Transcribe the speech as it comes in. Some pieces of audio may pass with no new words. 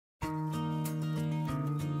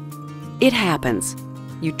It happens.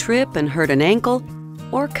 You trip and hurt an ankle,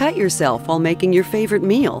 or cut yourself while making your favorite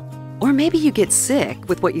meal. Or maybe you get sick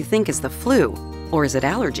with what you think is the flu, or is it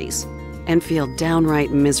allergies, and feel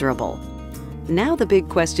downright miserable. Now the big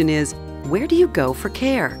question is, where do you go for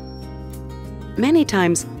care? Many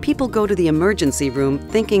times, people go to the emergency room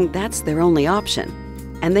thinking that's their only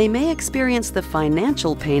option, and they may experience the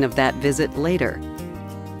financial pain of that visit later.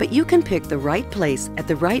 But you can pick the right place at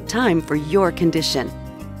the right time for your condition,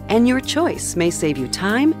 and your choice may save you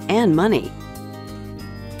time and money.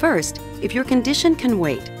 First, if your condition can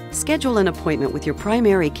wait, schedule an appointment with your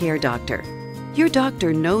primary care doctor. Your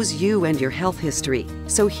doctor knows you and your health history,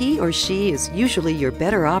 so he or she is usually your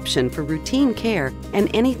better option for routine care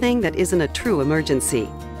and anything that isn't a true emergency.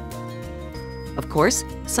 Of course,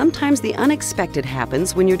 sometimes the unexpected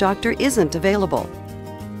happens when your doctor isn't available.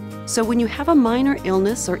 So when you have a minor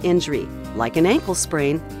illness or injury, like an ankle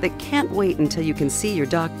sprain that can't wait until you can see your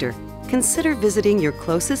doctor, consider visiting your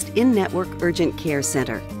closest in-network urgent care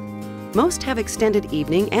center. Most have extended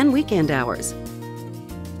evening and weekend hours.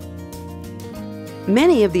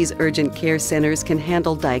 Many of these urgent care centers can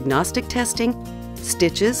handle diagnostic testing,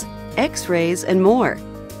 stitches, x-rays, and more.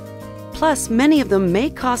 Plus, many of them may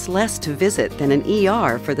cost less to visit than an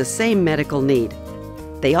ER for the same medical need.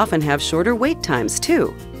 They often have shorter wait times,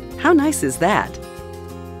 too. How nice is that?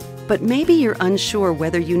 But maybe you're unsure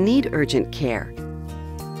whether you need urgent care.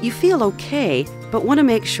 You feel okay, but want to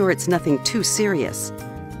make sure it's nothing too serious.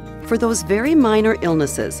 For those very minor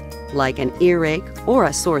illnesses, like an earache or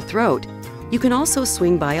a sore throat, you can also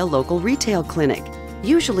swing by a local retail clinic,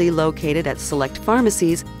 usually located at select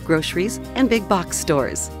pharmacies, groceries, and big box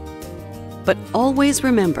stores. But always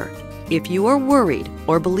remember, if you are worried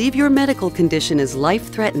or believe your medical condition is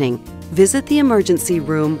life-threatening, visit the emergency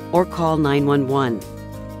room or call 911.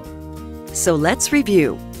 So let's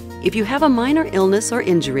review. If you have a minor illness or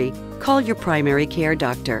injury, call your primary care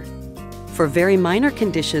doctor. For very minor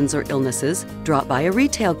conditions or illnesses, drop by a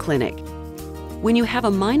retail clinic. When you have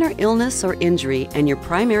a minor illness or injury and your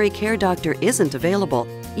primary care doctor isn't available,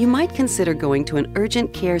 you might consider going to an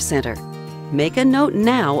urgent care center. Make a note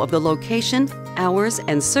now of the location, hours,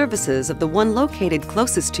 and services of the one located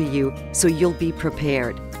closest to you so you'll be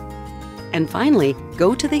prepared. And finally,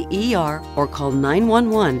 go to the ER or call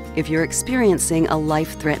 911 if you're experiencing a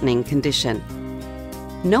life-threatening condition.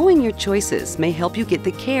 Knowing your choices may help you get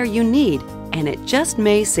the care you need, and it just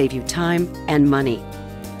may save you time and money.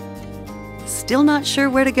 Still not sure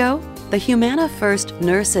where to go? The Humana First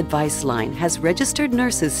Nurse Advice Line has registered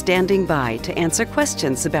nurses standing by to answer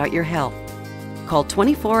questions about your health. Call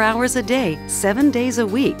 24 hours a day, 7 days a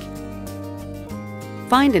week.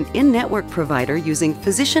 Find an in-network provider using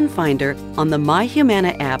Physician Finder on the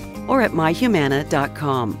MyHumana app or at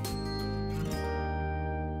myhumana.com.